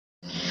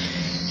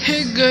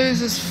Hey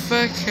guys, it's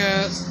Fat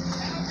Cat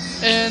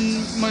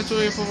and my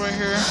toy April right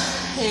here.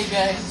 Hey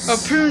guys.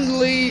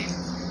 Apparently,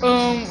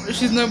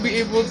 she's not be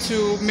able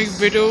to make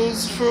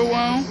videos for a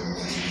while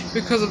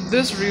because of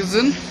this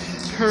reason.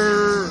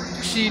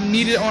 She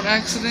needed on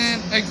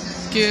accident. I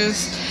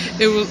guess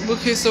it was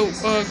okay. So,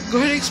 go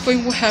ahead and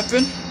explain what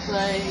happened.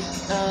 Like,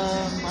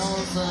 I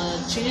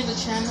was changing the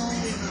channel, not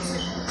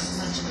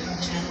changing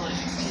the channel, like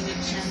changing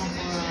the channel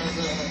for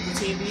the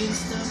TV and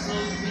stuff. So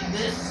we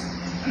did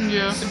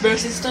Yeah.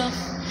 embarrassing stuff.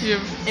 Yeah.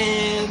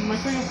 And my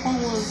freaking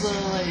phone was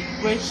like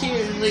right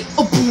here, and like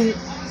oh boom.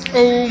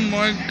 Oh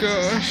my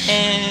gosh.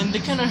 And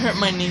it kind of hurt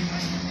my knee.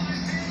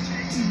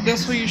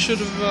 That's why you should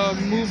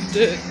have moved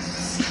it.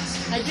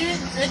 I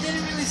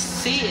didn't really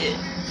see it.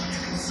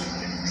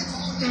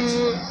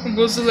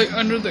 Was it like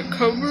under the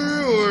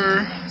cover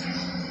or?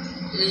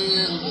 A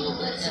little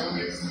bit, at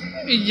least.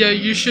 Yeah,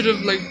 you should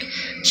have like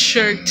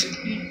checked,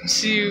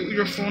 see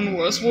your phone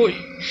was. Well,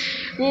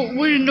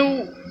 you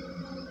know.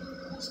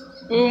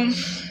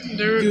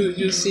 There.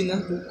 You see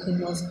nothing in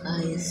those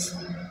eyes.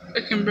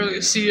 I can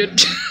barely see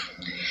it,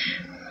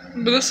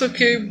 but that's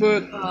okay.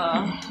 But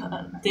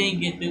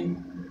Dang it, dude.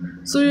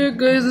 so yeah,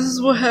 guys, this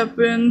is what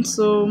happened.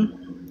 So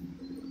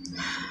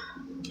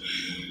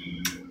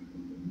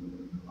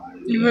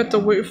you had to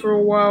wait for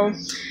a while.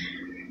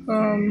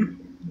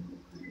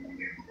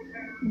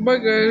 Bye,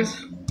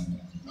 guys.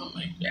 Oh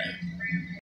my god.